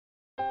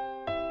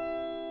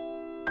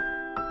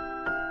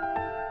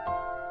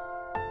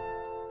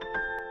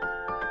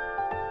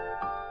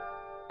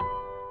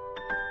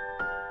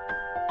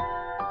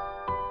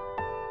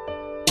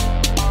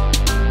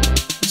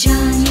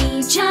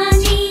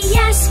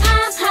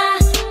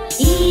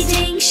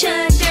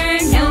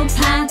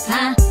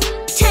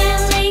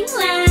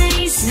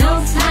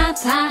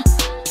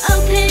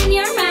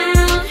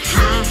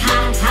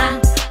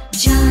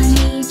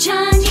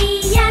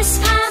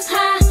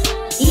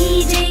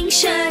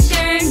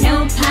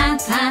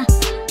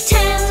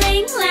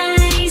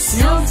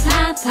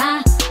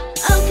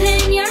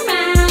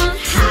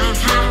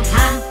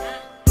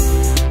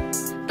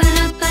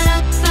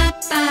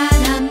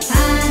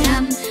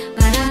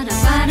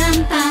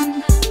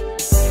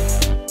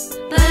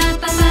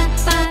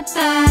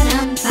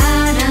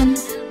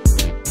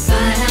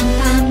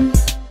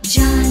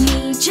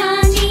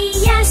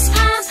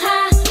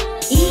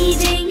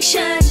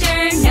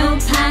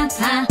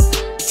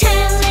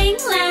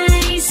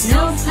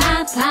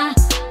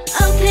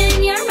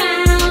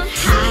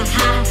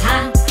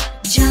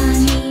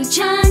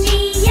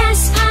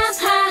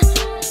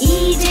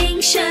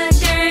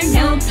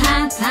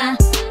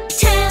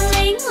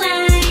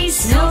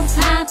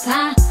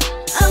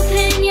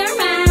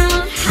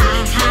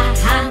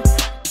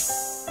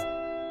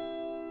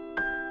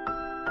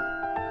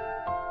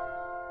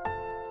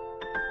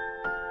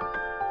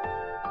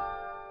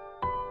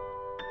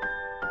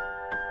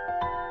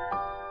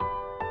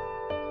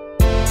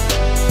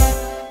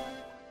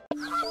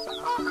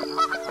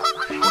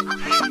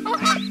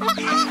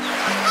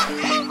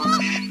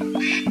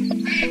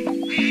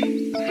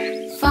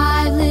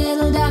Five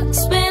little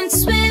ducks went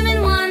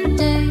swimming one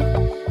day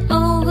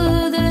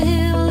over the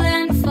hill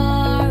and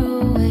far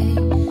away.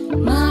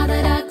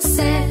 Mother duck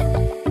said,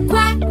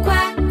 quack,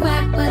 quack,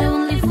 quack, but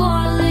only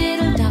four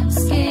little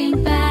ducks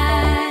came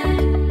back.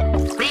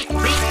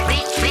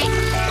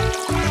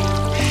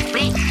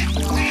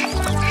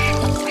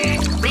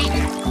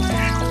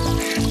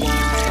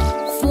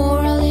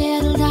 Four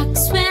little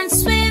ducks went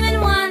swimming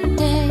one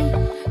day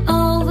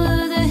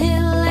over the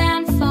hill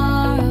and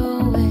far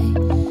away.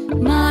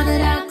 Mother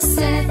duck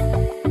said,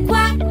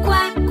 quack,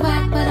 quack,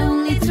 quack, but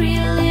only three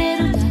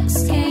little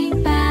ducks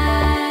came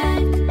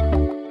back.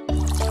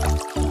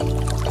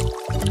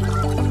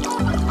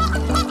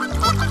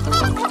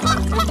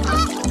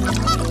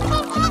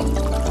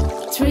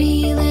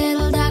 Three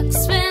little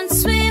ducks went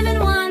swimming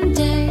one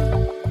day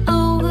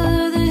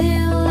over the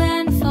hill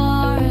and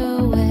far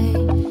away.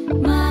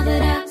 Mother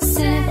duck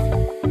said,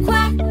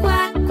 quack,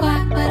 quack,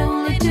 quack, but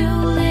only two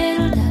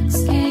little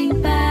ducks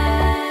came back.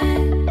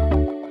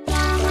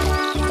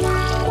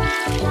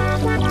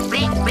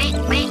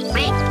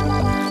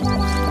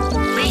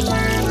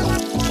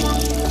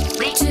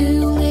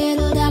 Two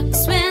little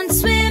ducks went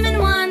swimming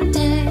one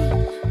day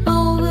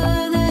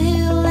over the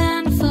hill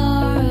and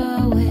far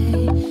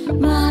away.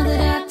 Mother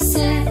duck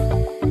said,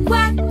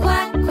 quack,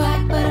 quack,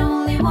 quack, but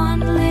only one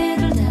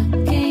little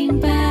duck came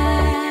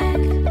back.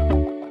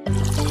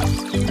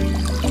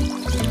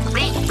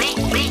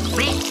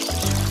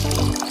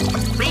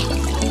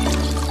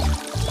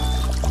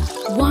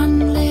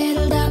 One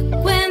little duck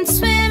went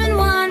swimming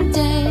one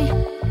day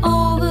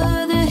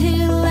over the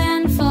hill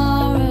and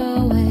far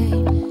away.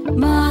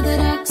 Mother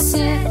duck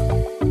said,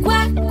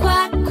 quack,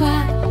 quack,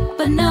 quack,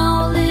 but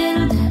no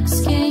little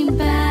ducks came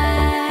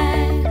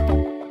back.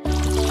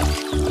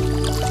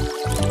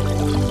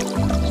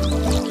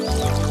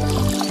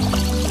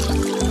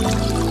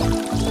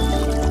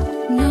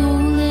 No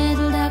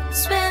little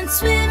ducks went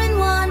swimming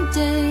one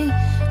day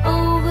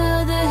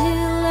over the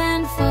hill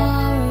and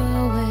far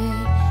away.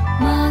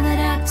 Mother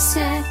duck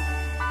said,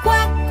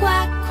 quack,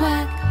 quack,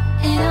 quack,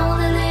 and all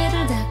the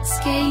little ducks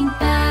came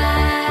back.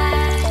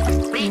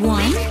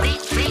 One,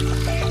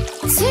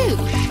 two,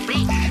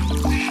 three,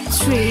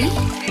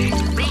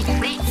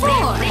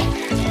 four,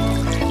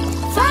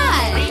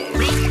 five.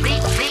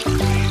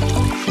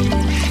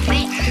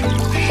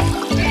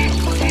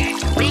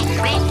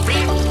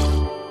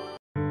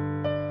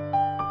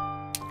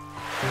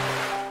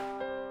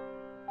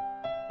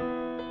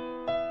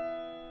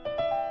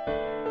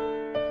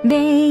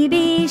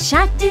 Baby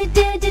shark do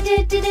do do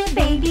do do do,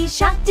 baby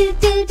shark do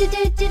do do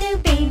do do do,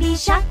 baby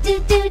shark do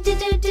do do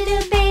do do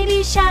do,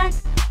 baby shark.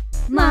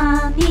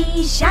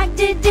 Mommy shark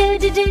do do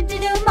do do do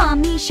do,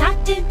 mommy shark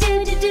do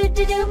do do do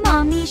do do,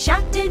 mommy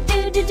shark do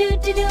do do do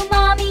do do,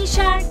 mommy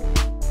shark.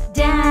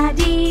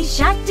 Daddy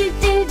shark do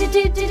do do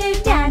do do do,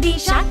 daddy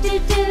shark do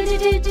do do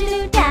do do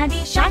do,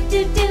 daddy shark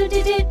do do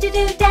do do do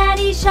do,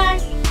 daddy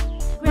shark.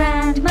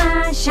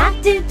 Grandma shark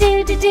do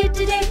do do do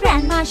do do,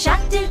 grandma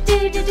shark do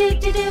do do do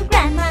do do,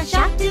 grandma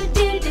shark do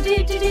do do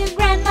do do do,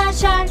 grandma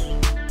shark.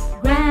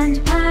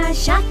 Grandpa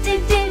shark do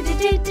do do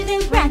do do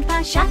do,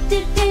 grandpa shark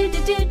do do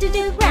do do do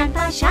do,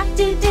 grandpa shark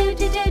do do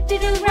do do do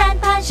do,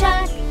 grandpa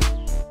shark.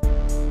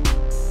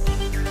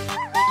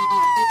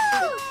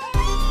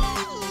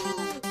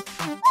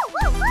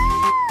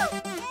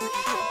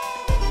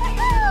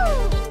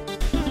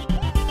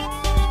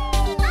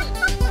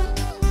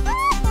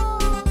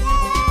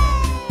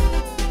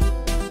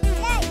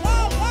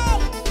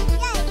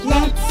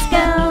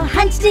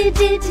 Do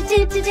do do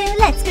do do do,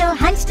 let's go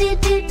hunt. Do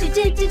do do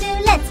do do do,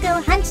 let's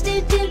go hunt.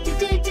 Do do do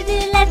do do do,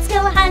 let's go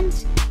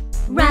hunt.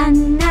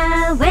 Run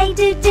away,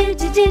 do do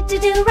do do do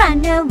do,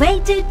 run away,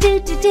 do do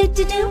do do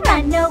do do,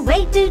 run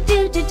away, do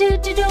do do do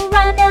do do,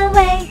 run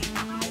away.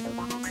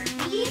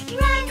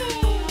 Keep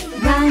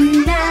running.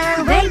 Run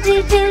away,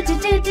 do do do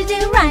do do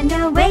do, run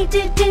away,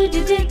 do do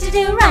do do do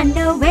do, run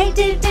away,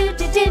 do do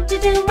do do do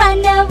do,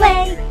 run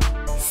away.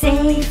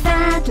 Safe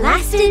at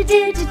last, do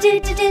do do do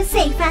do do,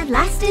 safe at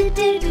last, do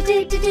do do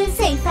do do do,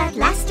 safe at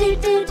last, do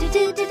do do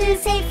do do do,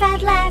 safe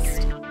at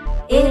last.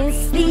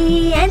 It's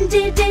the end,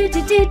 do do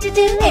do do do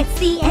do, it's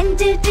the end,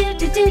 do do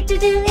do do do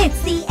do,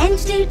 it's the end,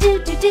 do do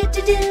do do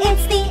do do,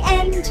 it's the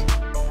end.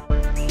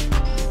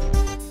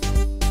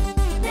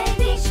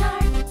 Baby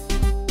shark,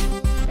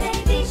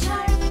 baby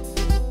shark,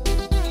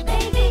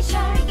 baby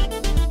shark,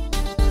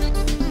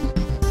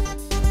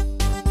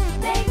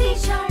 baby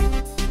shark.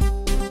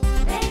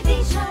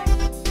 Baby shark,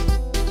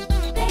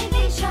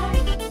 baby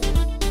shark,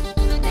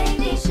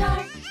 baby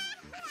shark.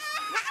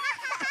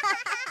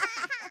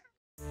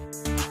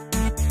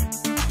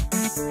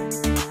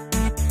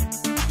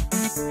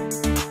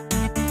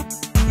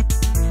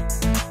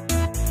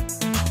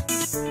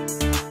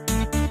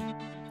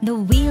 The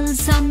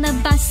wheels on the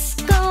bus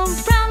go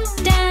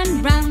round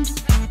and round,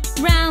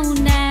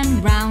 round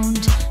and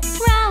round,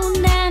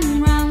 round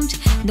and round.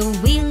 The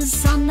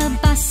wheels on the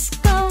bus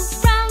go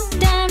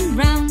round and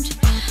round,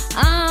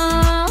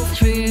 all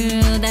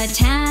through the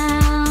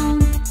town.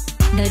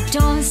 The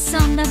doors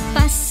on the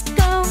bus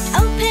go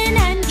open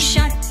and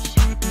shut,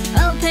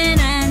 open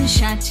and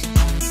shut,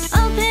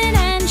 open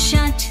and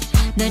shut.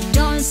 The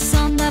doors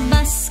on the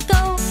bus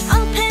go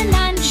open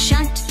and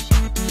shut,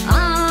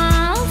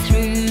 all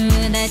through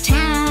the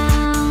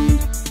town.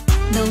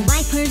 The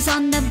wipers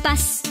on the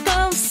bus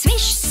go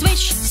swish,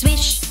 swish,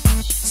 swish,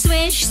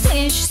 swish,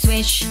 swish,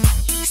 swish,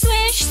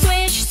 swish,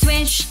 swish,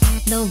 swish.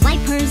 The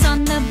wipers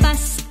on the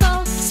bus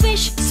go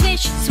swish,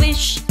 swish,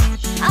 swish,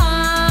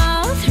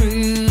 all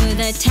through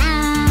the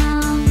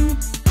town.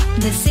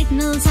 The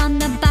signals on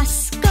the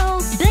bus go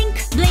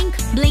blink, blink,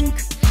 blink,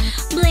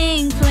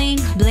 blink,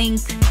 blink,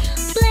 blink,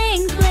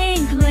 blink,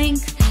 blink, blink.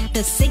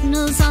 The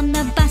signals on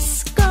the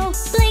bus go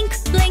blink,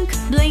 blink,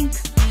 blink,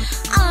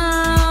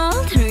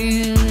 all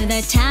through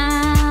the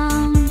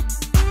town.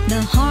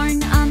 The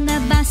horn on the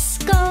bus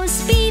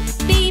goes beep,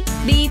 beep,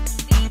 beep,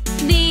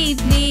 beep,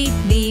 beep,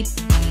 beep,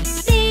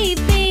 beep,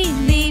 beep,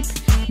 beep.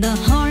 The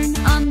horn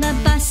on the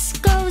bus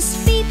goes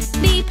beep,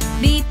 beep,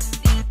 beep,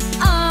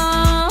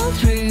 all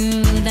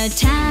through the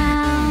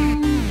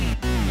town.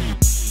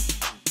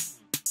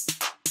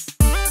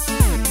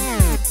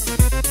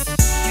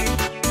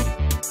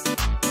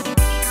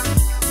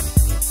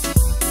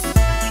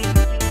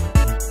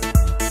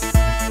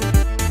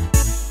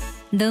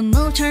 The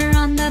motor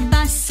on the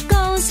bus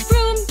goes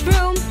vroom,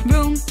 vroom,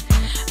 vroom,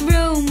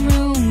 vroom,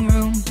 vroom,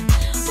 vroom,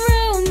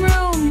 vroom,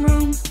 vroom,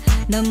 vroom.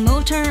 The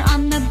motor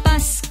on the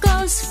bus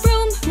goes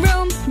vroom,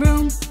 vroom,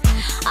 vroom,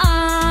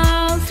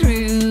 all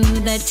through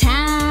the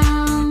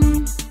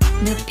town.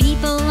 The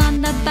people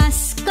on the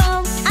bus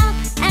go up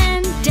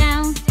and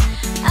down,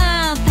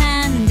 up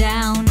and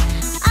down,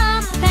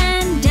 up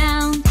and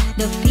down.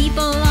 The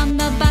people on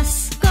the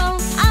bus go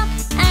up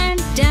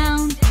and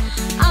down,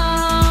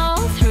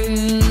 all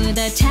through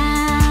the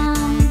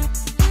town.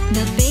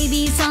 The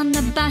babies on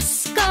the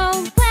bus go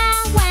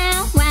wow,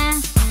 wow, wow,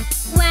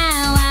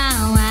 wow,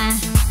 wow, wow,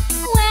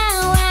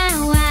 wow,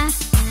 wow, wow.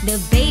 The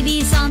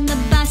babies on the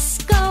bus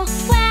go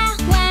wow,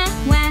 wow,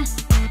 wow,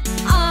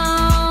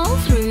 all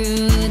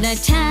through the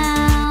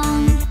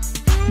town.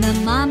 The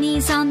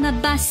mommies on the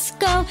bus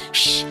go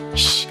shh,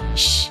 shh,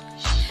 shh,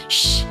 shh,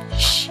 shh,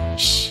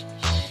 shh,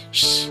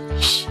 shh,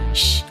 shh,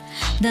 shh.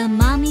 The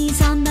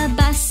mommies on the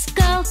bus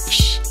go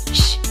shh,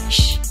 shh,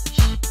 shh,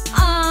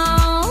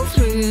 all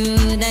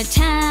through the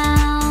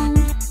town.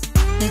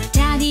 The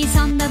daddies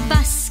on the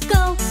bus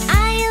go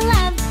I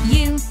love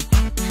you,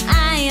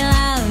 I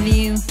love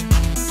you,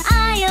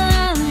 I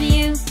love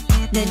you.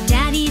 The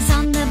daddies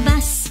on the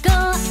bus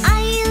go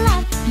I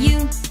love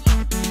you,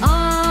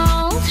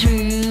 all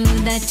through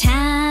the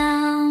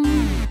town.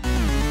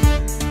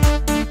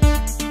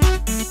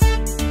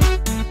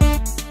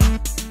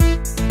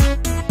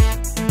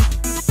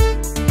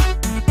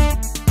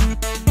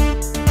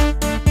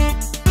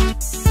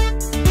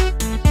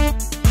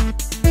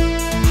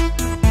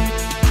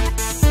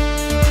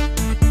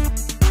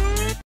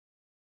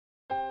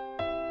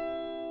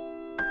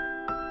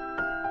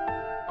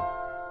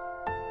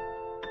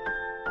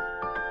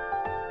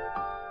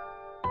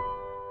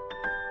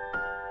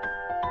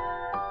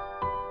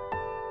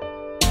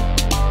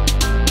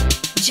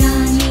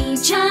 Johnny,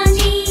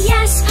 Johnny,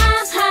 yes,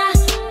 Papa,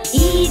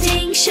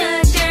 eating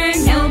sugar,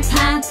 no,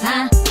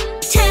 Papa,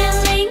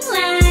 telling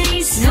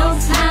lies, no,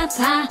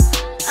 Papa,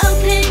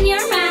 open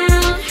your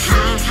mouth,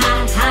 ha,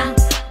 ha, ha.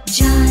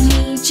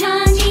 Johnny,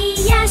 Johnny,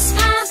 yes,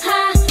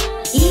 Papa,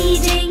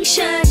 eating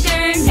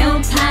sugar, no,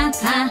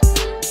 Papa,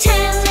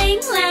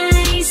 telling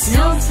lies,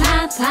 no,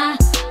 Papa,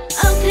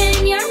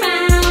 open your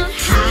mouth,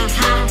 ha,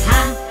 ha, ha.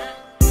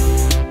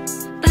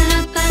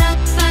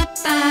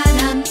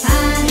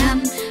 Ba-da-ba-da-ba-ba-dum-ba-dum.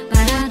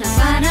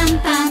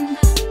 Ba-da-da-ba-dum-bum.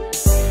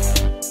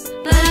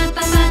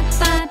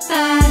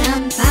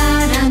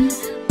 Ba-da-ba-ba-ba-ba-dum-ba-dum.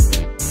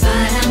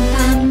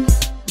 Ba-dum-bum.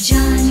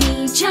 Johnny,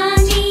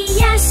 Johnny,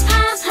 yes,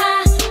 Papa,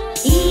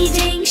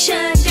 eating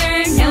sugar,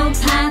 no,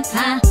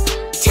 Papa,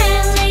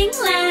 telling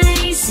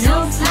lies, no,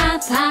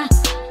 Papa,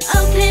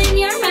 open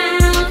your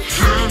mouth,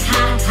 ha,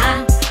 ha, ha.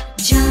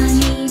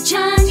 Johnny,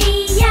 Johnny,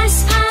 yes,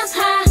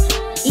 Papa,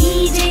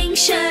 eating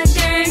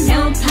sugar, no,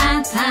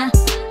 Papa,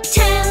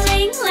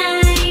 telling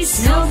lies,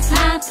 no,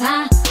 Papa,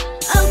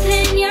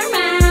 open your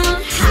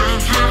mouth, ha,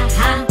 ha,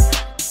 ha.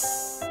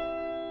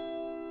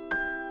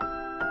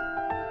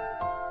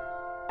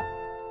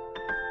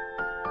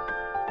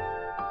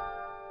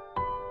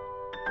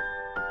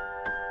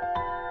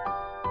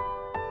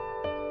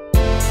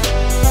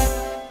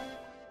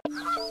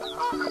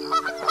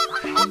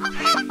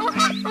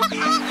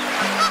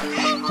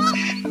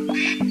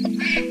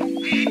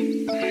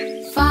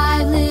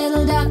 Five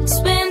little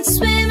ducks went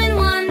swimming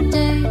one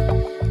day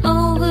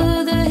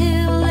over the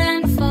hill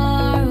and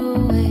far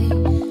away.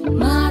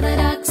 Mother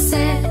duck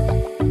said,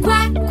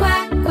 quack,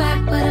 quack,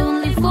 quack, but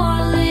only four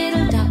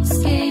little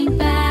ducks came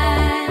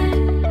back.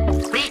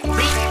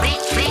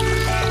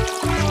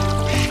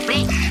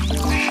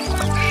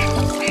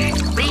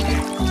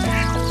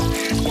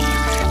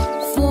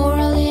 Four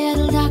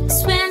little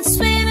ducks went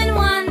swimming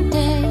one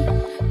day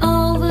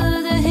over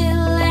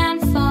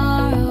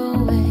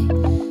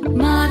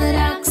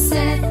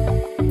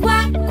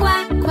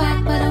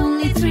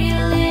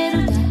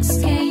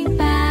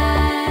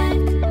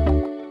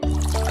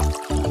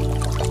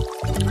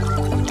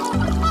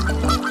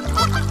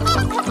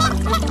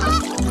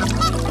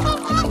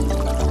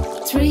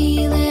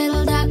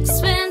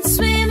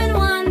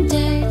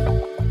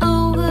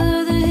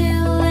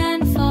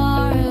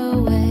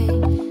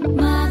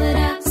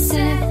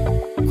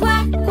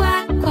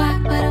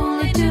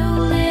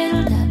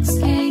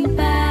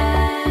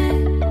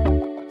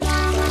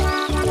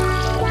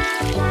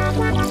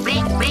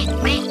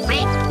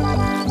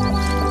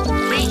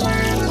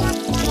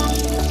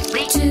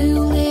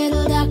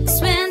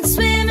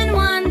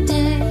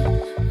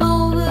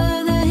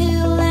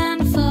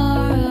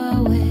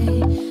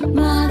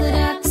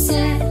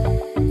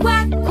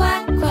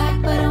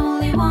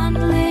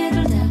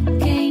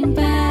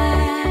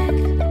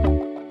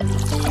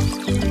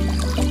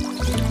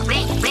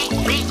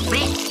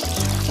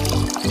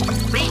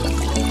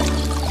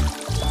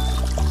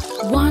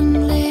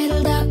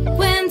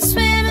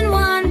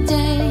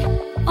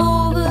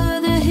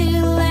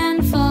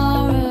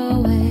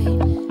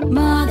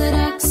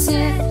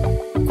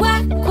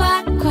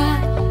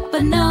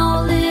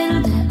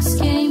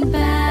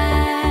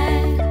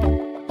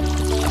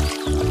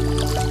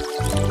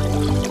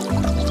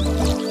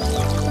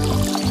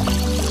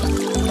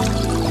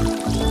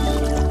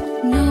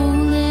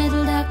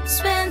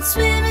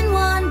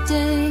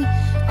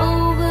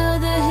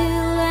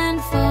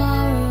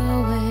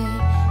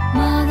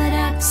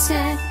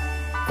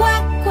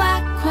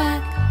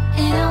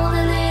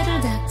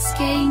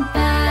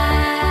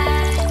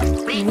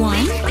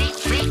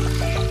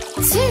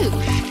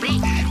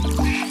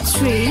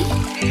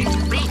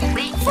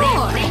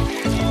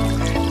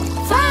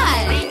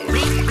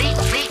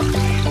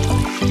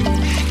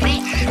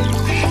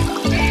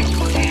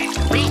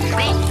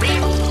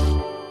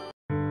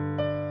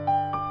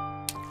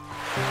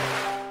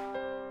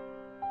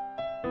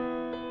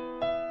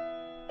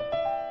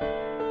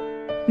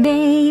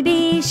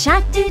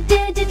shark do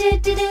do do do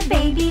do do,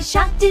 baby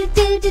shark do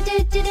do do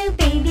do do do,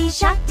 baby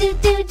shark do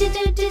do do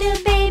do do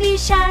do, baby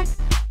shark.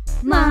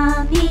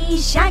 Mommy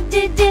shark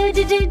do do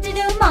do do do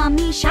do,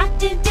 mommy shark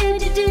do do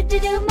do do do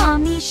do,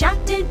 mommy shark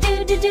do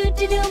do do do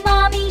do do,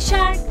 mommy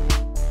shark.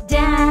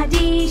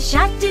 Daddy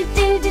shark do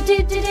do do do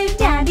do do,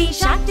 daddy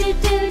shark do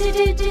do do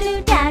do do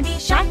do, daddy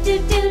shark do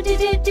do do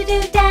do do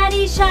do,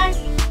 daddy shark.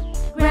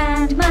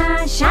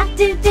 Grandma shark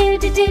do do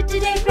do do do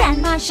do,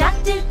 grandma shark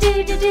do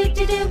do do do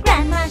do do,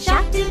 grandma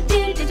shark do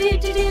do do do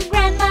do do,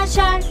 grandma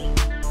shark.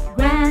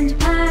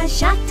 Grandpa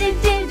shark do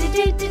do do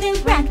do do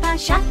do, grandpa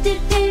shark do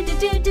do do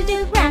do do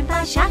do,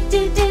 grandpa shark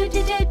do do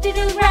do do do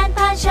do,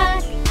 grandpa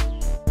shark.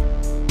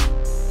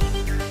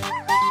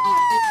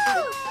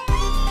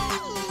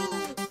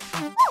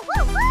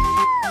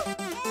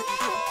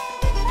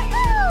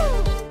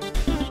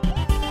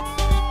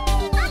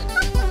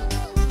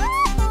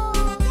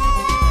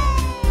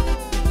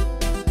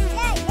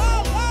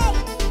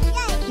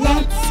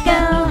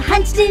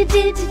 Hunt do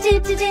do do do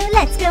do do,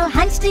 let's go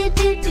hunt do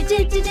do do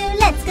do do do,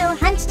 let's go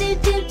hunt do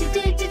do do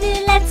do do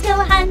do, let's go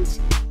hunt.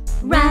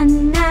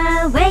 Run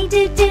away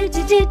do do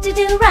do do do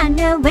do, run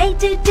away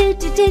do do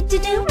do do do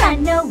do,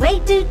 run away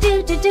do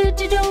do do do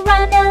do do,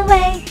 run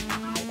away.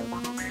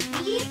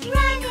 Keep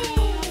running.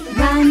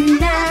 Run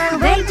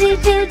away do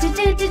do do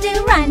do do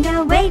do, run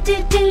away do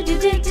do do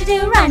do do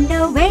do, run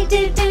away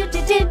do do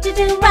do do do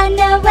do, run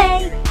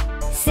away.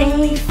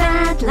 Safe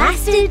at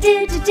last do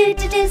do do do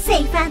do do,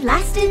 safe at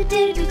last do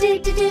do do do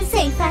do do,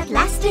 safe at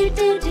last do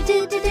do do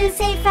do do do,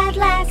 safe at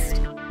last.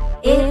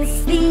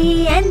 It's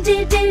the end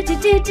do do do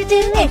do do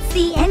do, it's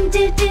the end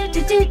do do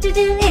do do do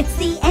do, it's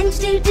the end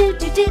do do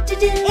do do do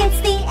do,